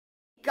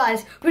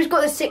Guys, we just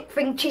got this sick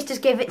thing. Chayse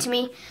just gave it to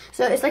me.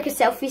 So it's like a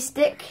selfie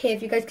stick. Here,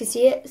 if you guys can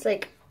see it, it's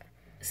like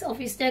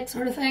selfie stick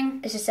sort of thing.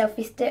 It's a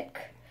selfie stick.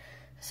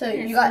 So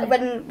you got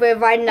when we're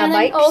riding our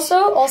bikes.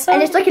 Also,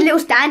 and it's like a little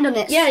stand on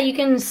it. Yeah, you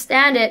can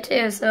stand it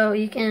too. So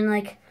you can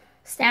like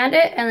stand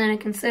it, and then it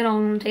can sit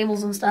on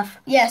tables and stuff.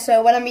 Yeah.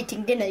 So when I'm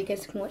eating dinner, you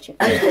guys can watch it.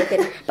 I'm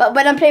joking. But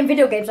when I'm playing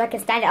video games, I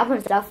can stand it up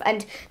and stuff.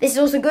 And this is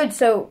also good.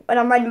 So when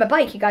I'm riding my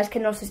bike, you guys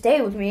can also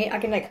stay with me. I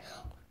can like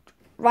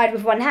ride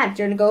with one hand.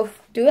 Do you want to go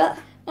do that?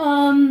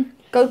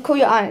 Go call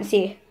your aunt and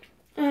see.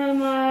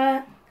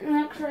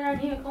 Actually, I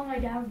need to call my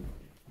dad.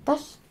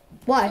 That's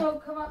why?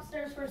 So come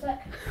upstairs for a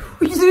sec.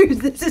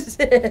 This is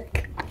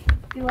sick.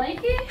 You like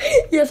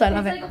it? Yes, I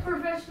love it. It's like a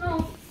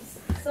professional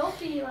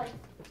selfie like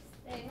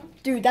thing.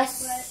 Dude,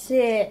 that's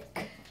sick.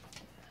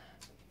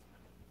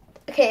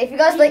 Okay, if you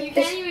guys like you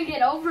this, can't even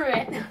get over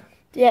it.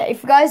 Yeah,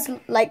 if you guys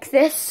like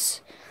this,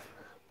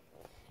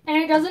 and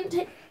it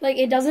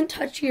doesn't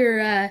touch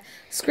your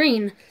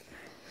screen.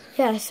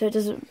 Yeah, so it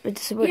doesn't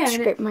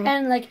scrape my.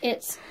 And like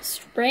it's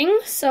spring,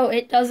 so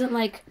it doesn't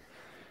like.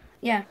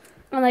 Yeah,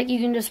 and like you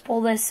can just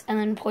pull this and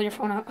then pull your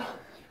phone out.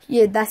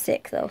 Yeah, that's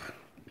sick though.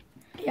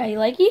 Yeah, you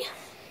likey?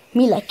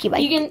 Me likey,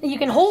 bike. You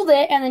can hold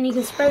it and then you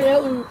can spread it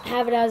out and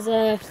have it as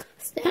a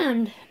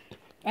stand,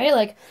 right?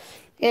 Like,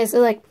 yeah, so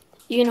like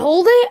you can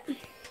hold it,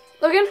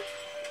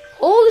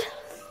 hold,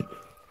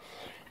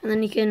 and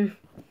then you can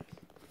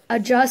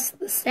adjust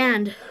the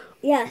stand.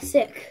 Yeah,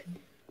 sick.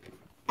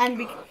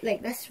 And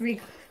like that's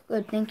really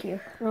good. Thank you.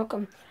 You're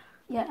welcome.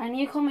 Yeah, I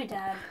need to call my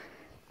dad.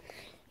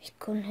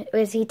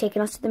 Is he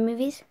taking us to the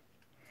movies?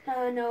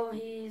 No,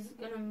 he's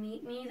gonna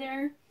meet me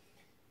there,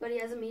 but he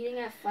has a meeting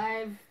at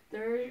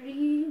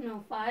 5:30.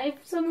 No, 5,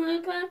 something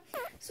like that.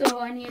 So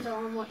I need to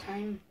tell him what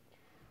time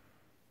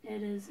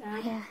it is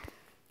at. Yeah.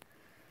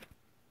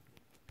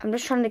 I'm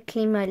just trying to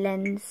clean my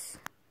lens.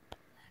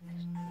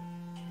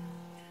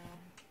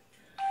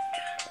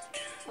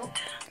 Oh.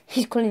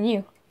 He's calling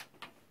you.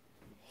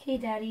 Hey,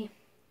 Daddy.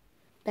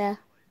 Bear.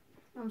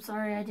 I'm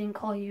sorry I didn't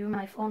call you.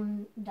 My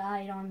phone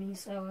died on me,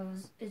 so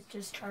it's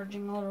just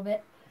charging a little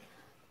bit.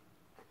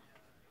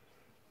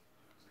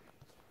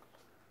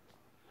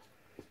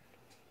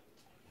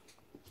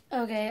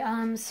 Okay,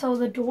 so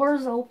the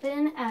doors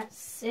open at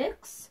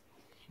 6,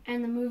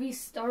 and the movie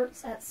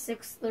starts at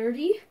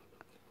 6:30.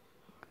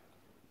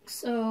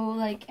 So,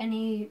 like,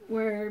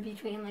 anywhere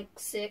between, like,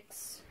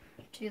 6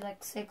 to,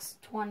 like,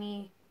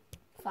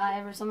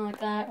 6:25 or something like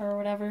that, or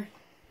whatever.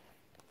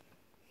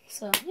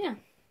 So, yeah.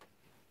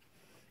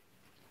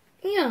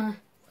 Yeah.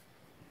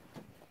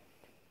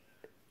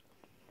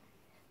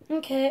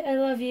 Okay, I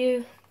love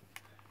you.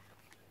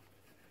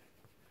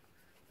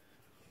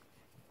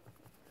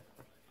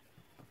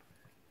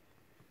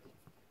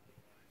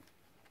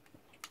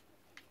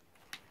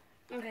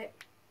 Okay.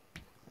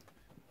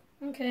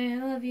 Okay, I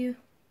love you.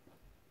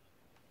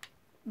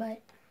 Bye.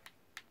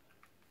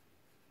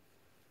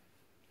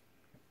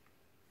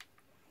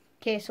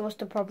 Okay, so what's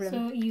the problem?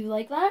 So, you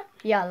like that?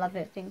 Yeah, I love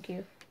it. Thank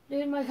you.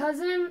 Dude, my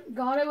cousin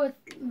got it with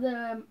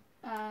the,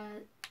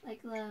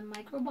 like the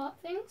microbot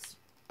things.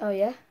 Oh,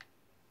 yeah?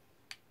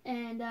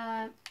 And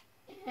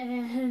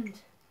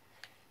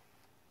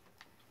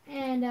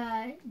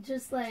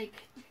just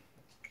like,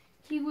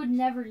 he would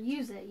never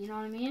use it, you know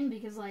what I mean?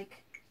 Because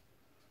like,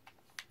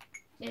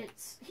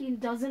 he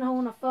doesn't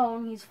own a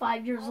phone, he's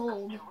 5 years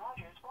old.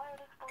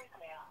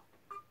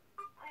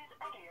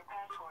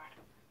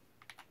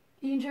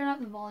 You can turn up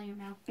the volume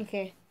now.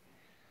 Okay.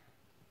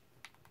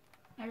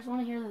 I just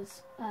want to hear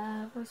this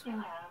first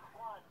one.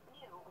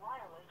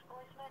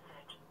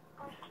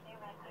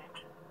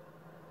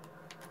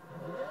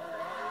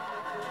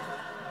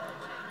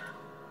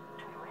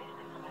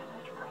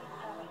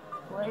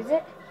 What is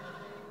it?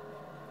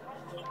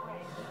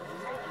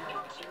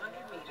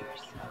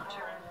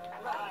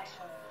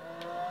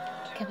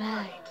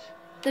 Goodbye.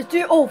 Let's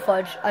do. Oh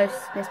fudge! I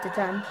just missed a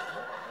turn.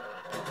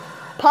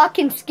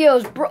 Parking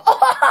skills, bro.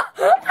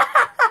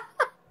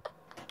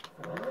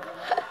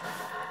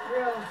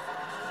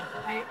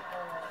 Right.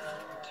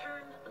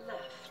 Turn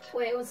left.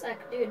 Wait, 1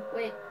 sec, dude.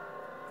 Wait.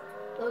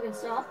 Logan,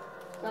 stop.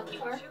 Stop the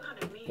car.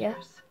 Yeah.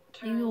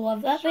 Do you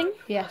love that thing?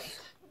 Yes.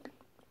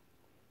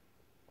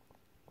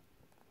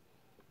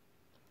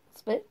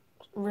 It's a bit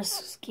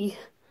risky.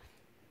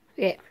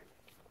 Okay.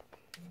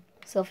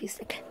 Selfie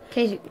stick.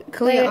 Okay,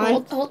 call your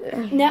aunt. Hold.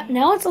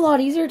 Now it's a lot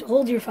easier to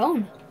hold your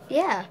phone.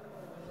 Yeah.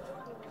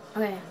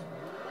 Okay.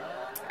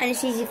 And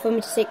it's easy for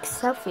me to take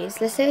selfies.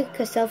 Let's take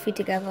a selfie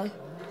together.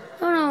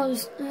 Oh no,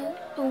 just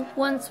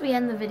once we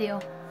end the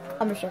video.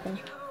 I'm just joking.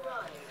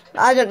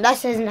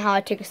 That isn't how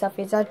I take a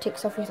selfie. I take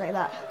selfies like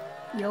that.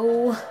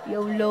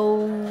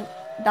 YOLO,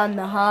 down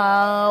the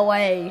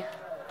highway.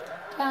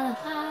 Down the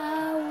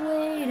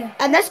highway.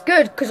 And that's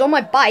good, because on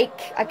my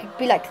bike, I could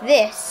be like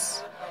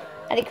this.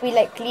 And it could be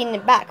like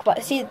leaning back.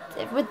 But see,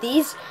 with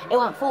these, it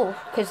won't fall,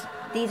 because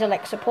these are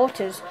like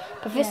supporters.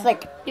 But this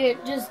like...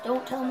 Dude, just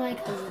don't tell my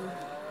cousin.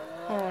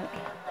 I won't.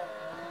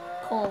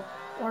 Cole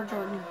or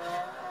Jordan.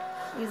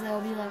 Because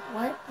they'll be like,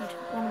 what? You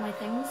took one of my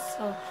things?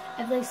 So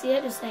if they see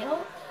it, just say,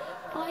 oh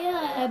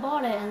yeah, I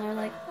bought it, and they're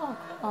like,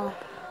 oh.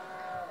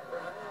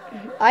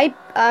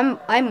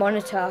 I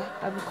monitor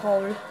a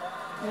call.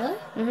 Really?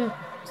 Mhm.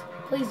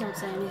 Please don't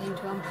say anything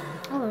to him.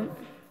 I won't.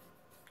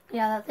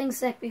 Yeah, that thing's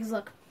sick because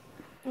look.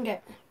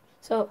 Okay,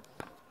 so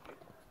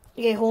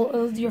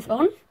hold your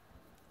phone.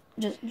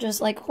 Just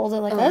like hold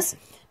it like this.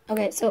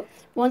 Okay, so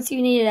once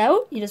you need it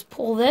out, you just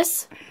pull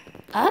this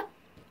up,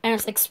 and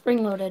it's like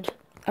spring loaded.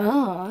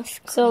 Oh, that's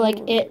cool. So like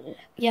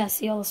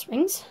see all the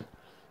springs.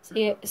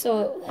 See,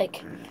 so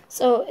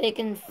it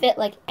can fit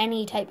like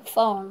any type of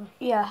phone.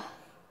 Yeah.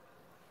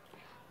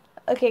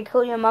 Okay,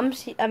 call your mum.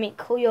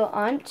 Call your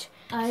aunt.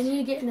 I need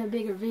to get in a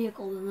bigger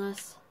vehicle than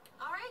this.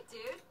 All right,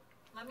 dude.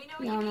 Let me know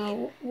what you need.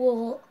 No,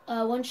 we'll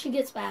once she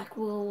gets back,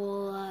 we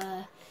will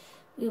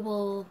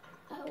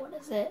what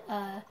is it?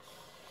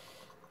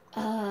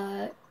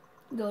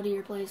 Go to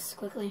your place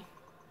quickly.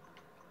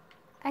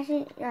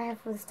 Actually, I have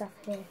all the stuff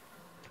here.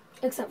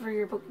 Except for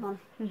your Pokemon.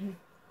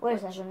 Wait a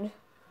second.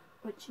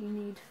 Which you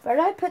need. Where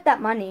did I put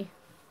that money?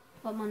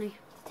 What money?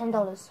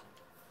 $10.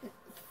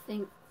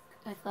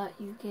 I thought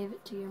you gave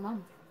it to your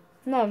mom.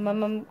 No, my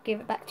mum gave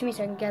it back to me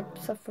so I can get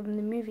stuff from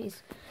the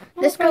movies.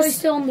 This probably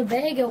still in the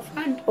bag out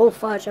front. Oh,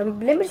 fudge. Let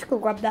me just go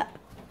grab that.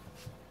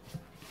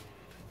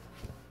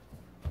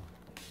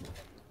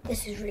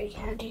 This is really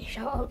handy.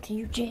 Shout out to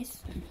you, Chayse.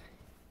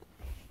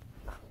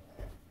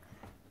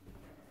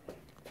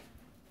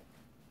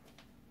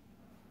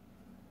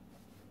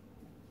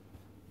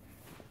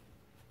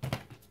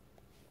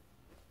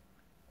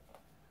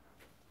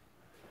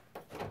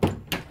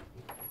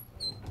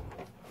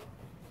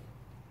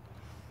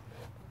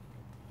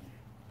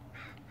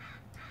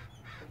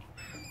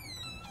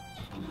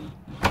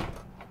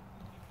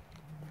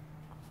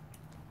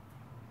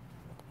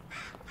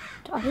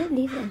 I didn't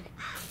leave it.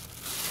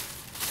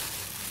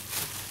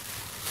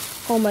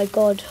 Oh my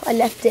god, I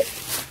left it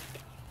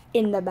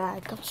in the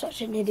bag. I'm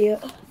such an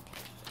idiot.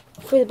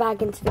 Threw the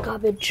bag into the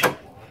garbage.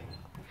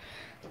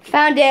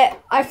 Found it.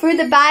 I threw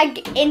the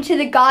bag into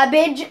the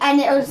garbage and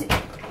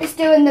it's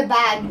still in the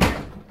bag.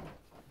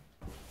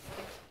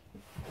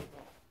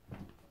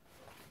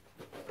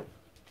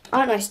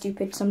 Aren't I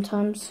stupid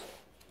sometimes?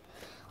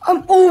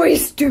 I'm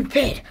always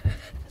stupid.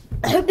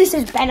 I hope this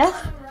is better.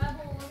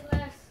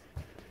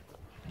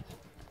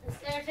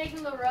 They're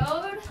taking the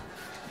road.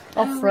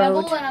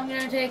 Off-road. And I'm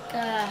gonna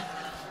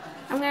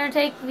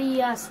take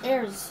the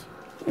stairs.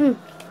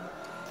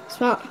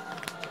 Smart.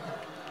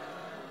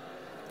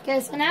 Okay,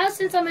 so now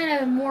since I'm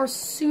in a more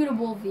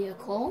suitable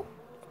vehicle,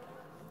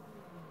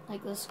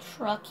 like this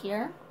truck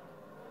here,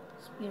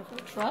 this beautiful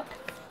truck,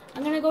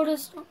 I'm gonna go to.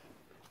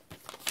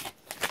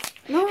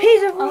 No,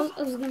 I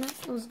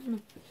was gonna.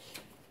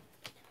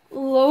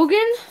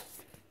 Logan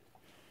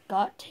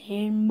got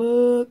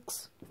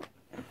 $10.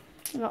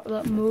 Not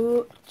that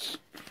much.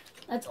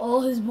 That's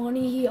all his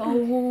money he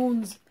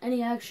owns, and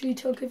he actually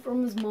took it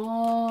from his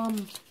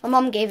mom. My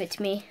mom gave it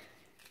to me.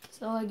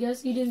 So I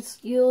guess he didn't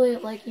steal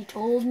it like he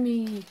told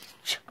me.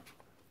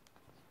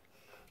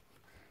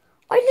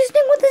 Are you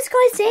listening what this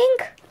guy's saying?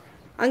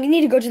 I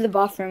need to go to the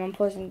bathroom. I'm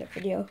pausing the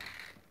video.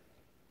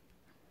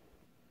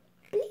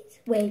 Please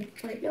wait.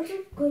 My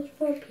Logan goes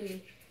for a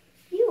pee.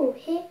 You will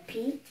hear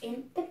pee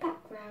in the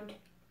background.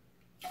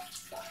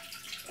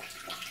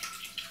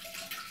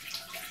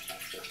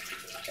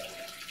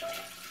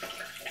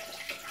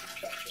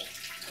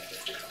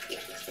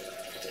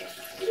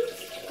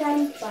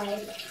 Stand by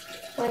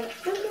while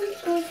Logan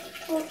goes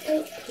for a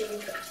pee.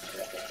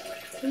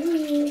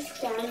 Please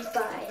stand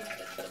by.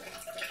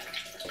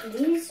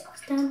 Please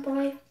stand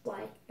by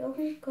while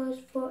Logan goes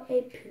for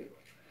a poo.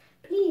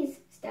 Please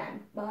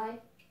stand by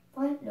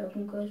while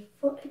Logan goes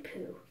for a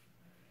poo.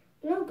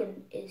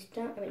 Logan is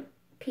done.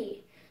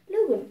 Pee.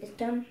 Logan is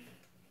done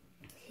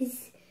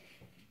his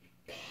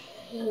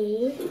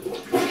pee.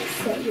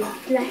 So you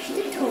flush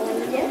the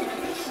toilet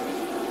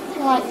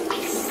like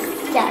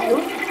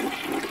so.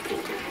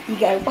 You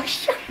go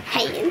wash your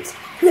hands.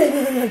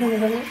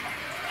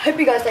 Hope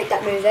you guys like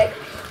that music.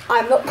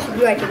 I'm not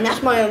copyrighting,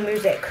 that's my own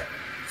music.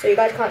 So you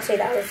guys can't say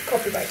that was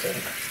copywriting.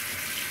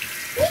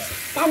 Please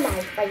stand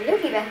by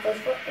looking at us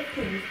for a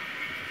poo.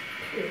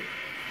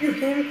 You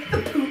hear me? A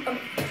poo. I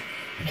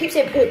keep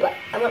saying poo, but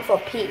I went for a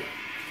pee.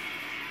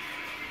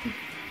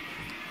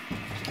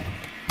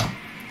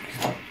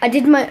 I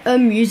did my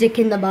own music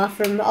in the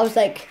bathroom. I was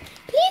like,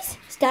 please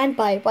stand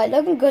by while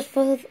Logan goes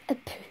for a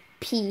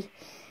pee.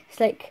 It's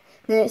like,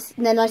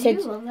 then I said,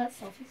 You love that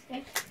selfie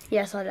stick.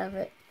 yes, I love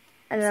it.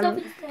 And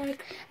I'm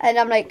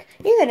like,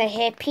 you're gonna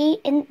hear pee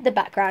in the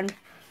background.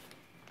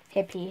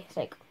 Hear pee. It's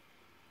like,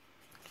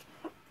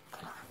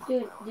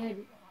 Dude,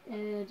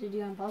 did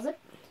you unpause it?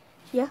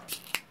 yeah.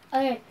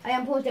 Okay. I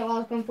unpaused it while I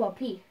was going for a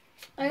pee.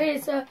 Okay,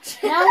 so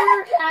now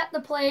we're at the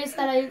place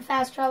that I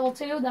fast travel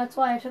to. That's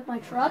why I took my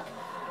truck.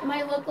 It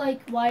might look like,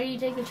 why do you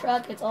take the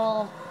truck? It's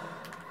all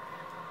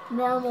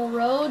normal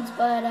roads,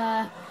 but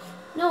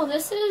no,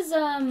 this is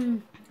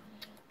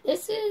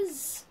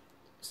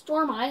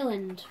Storm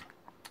Island.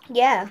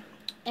 Yeah.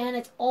 And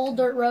it's all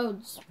dirt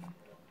roads.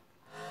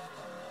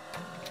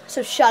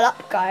 So shut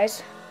up,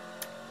 guys.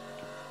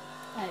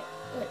 Alright,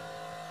 good.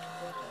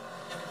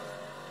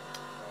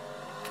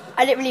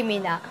 I didn't really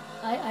mean that.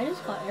 I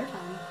just got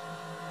airtime.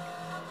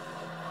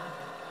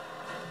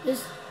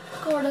 This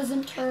car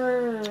doesn't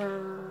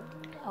turn.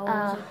 Oh, it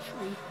was a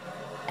tree.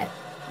 That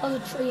was a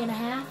tree and a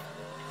half.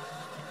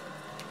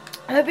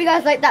 I hope you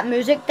guys like that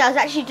music. That was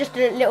actually just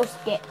a little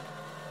skit.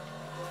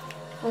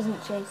 Wasn't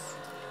it, Chase?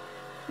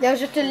 There was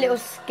just a little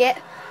skit.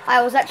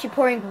 I was actually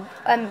pouring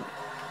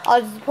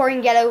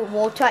yellow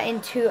water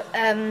into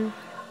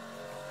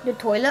the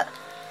toilet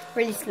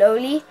really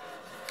slowly.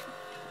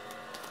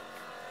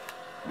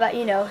 But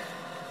you know,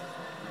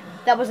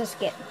 that was a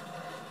skit.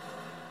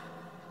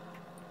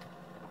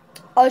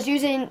 I was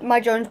using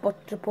my Jones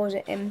bottle to pause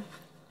it in.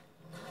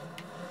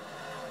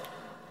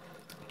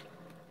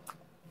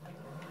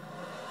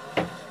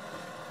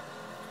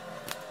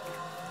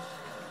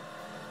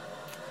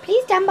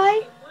 Please stand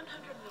by.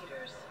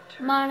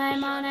 Money,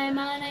 money,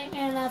 money,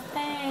 and a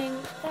thing.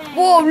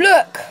 Whoa,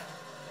 look!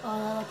 Oh,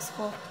 that looks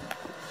cool.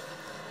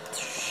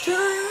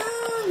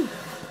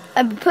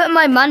 I'm putting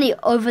my money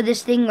over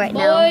this thing right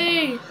now.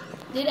 Boy,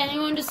 did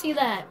anyone just see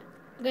that?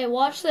 Okay,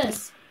 watch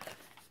this.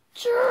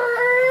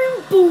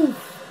 Boom.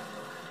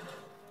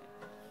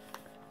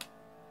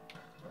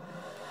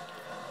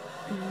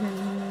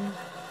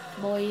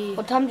 Boy.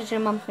 What time does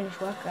your mum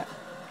finish work at?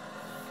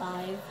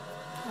 5.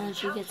 And then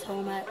she gets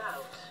home at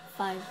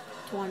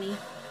 5:20.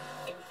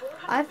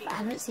 I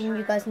haven't seen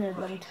you guys in a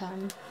long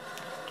time.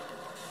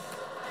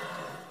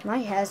 My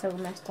hair's all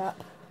messed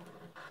up.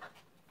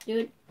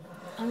 Dude,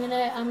 I'm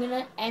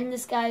gonna end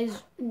this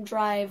guy's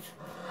drive.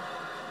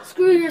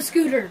 Screw your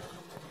scooter.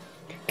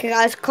 Okay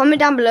guys, comment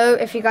down below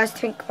if you guys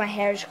think my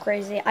hair is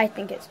crazy. I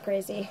think it's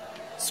crazy.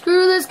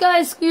 Screw this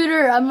guy's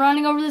scooter. I'm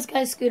running over this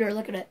guy's scooter.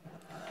 Look at it.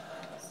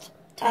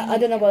 I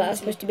don't know what that's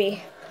supposed to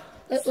be.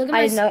 Look at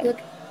I my know. look.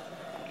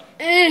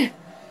 I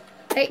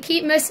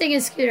keep missing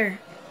his scooter.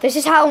 This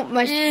is how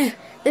my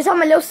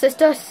little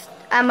sister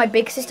and my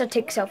big sister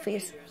take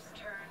selfies.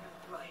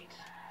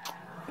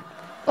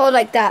 Or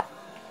like that.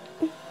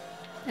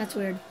 That's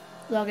weird.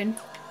 Logan.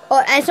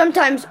 Oh, and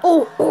sometimes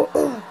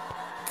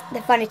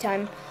the funny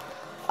time.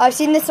 I've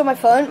seen this on my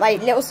phone. My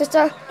little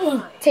sister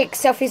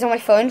takes selfies on my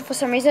phone for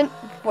some reason.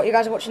 What you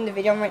guys are watching the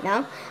video on right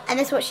now, and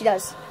this is what she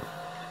does.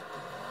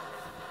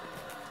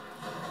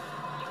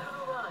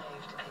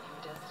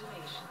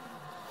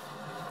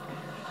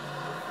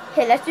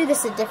 Okay, let's do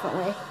this a different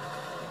way.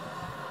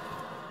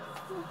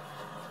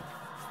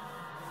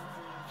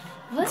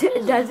 What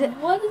Does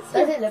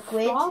it look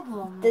weird?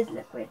 problem? Does it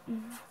look weird?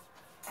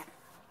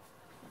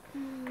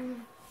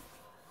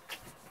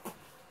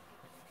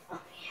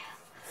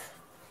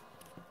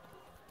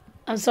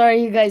 I'm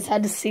sorry you guys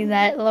had to see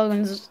that.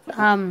 Logan's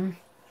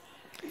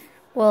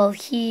well,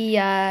 he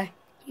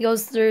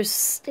goes through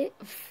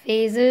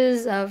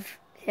phases of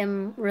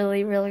him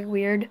really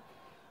weird.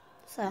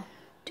 So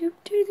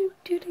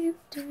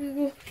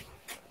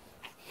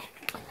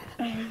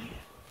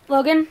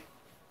Logan,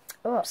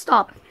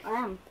 stop. I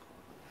am.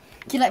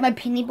 Do you like my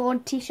penny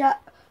board t-shirt?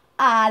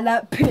 I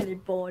like penny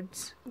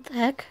boards. What the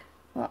heck?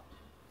 What?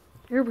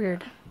 You're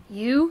weird.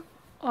 You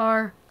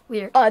are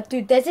weird. Oh,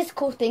 dude, there's this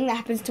cool thing that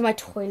happens to my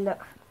toilet.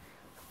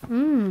 I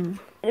don't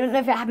know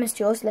if it happens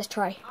to yours. Let's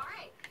try.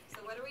 Alright,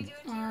 so what are we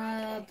doing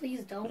to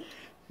Please don't.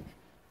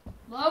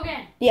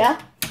 Logan, Yeah?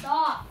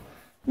 stop.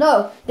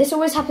 No, this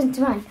always happens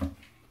to mine.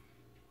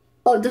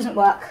 Oh, it doesn't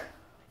work.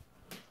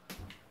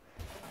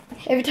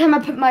 Every time I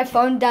put my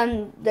phone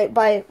down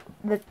by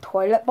the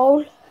toilet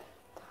bowl,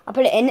 I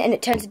put it in and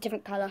it turns a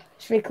different colour.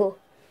 It's really cool.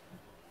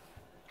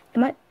 It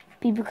might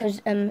be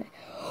because, oh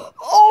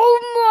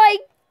my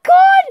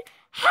god!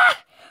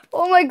 Ha!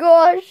 Oh my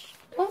gosh!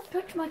 Don't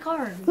touch my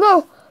card.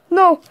 No,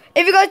 no.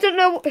 If you guys don't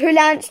know who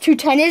Lance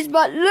 210 is,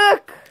 but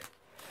look!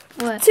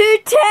 What?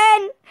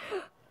 210!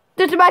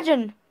 Just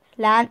imagine.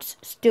 Lance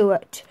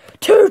Stewart.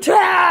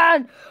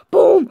 210!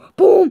 Boom,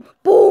 boom,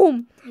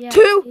 boom! Yeah,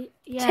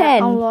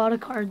 210. a lot of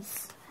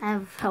cards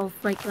have health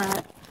like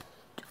that.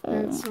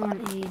 That's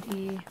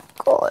 180.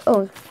 God.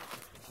 Oh.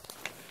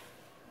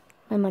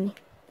 My money.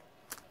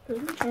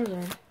 Where's my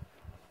charger?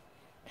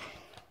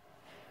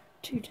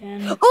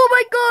 210. Oh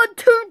my god!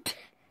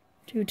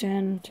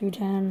 210,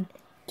 210,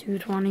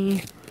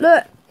 220.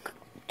 Look.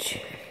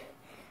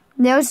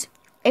 There's,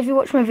 if you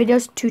watch my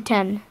videos,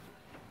 210.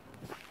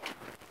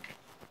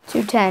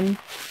 210.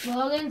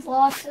 Logan's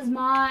lost his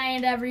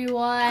mind,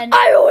 everyone.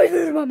 I always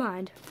lose my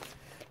mind.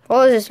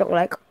 What does this look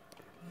like?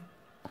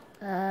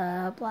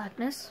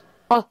 Blackness.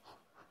 Oh.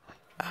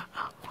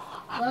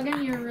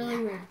 Logan, you're really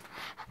weird.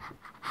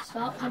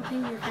 Stop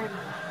humping your head.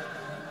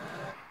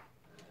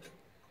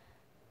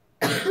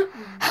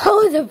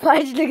 Oh, the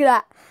punch, look at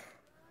that.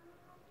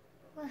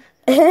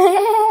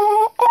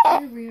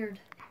 You're weird.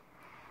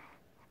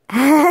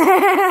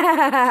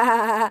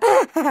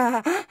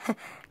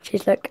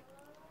 Jeez, look.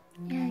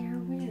 Yeah, you're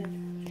weird.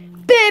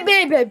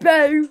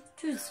 Boo.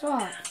 Dude,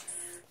 stop.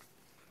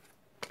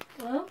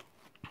 Hello?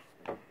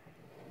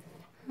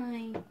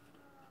 Hi.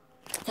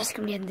 That's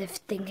gonna be the end of the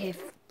thing here.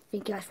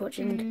 Thank you guys for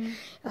watching. And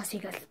I'll see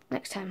you guys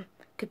next time.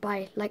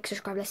 Goodbye. Like,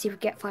 subscribe. Let's see if we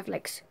get 5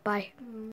 likes. Bye.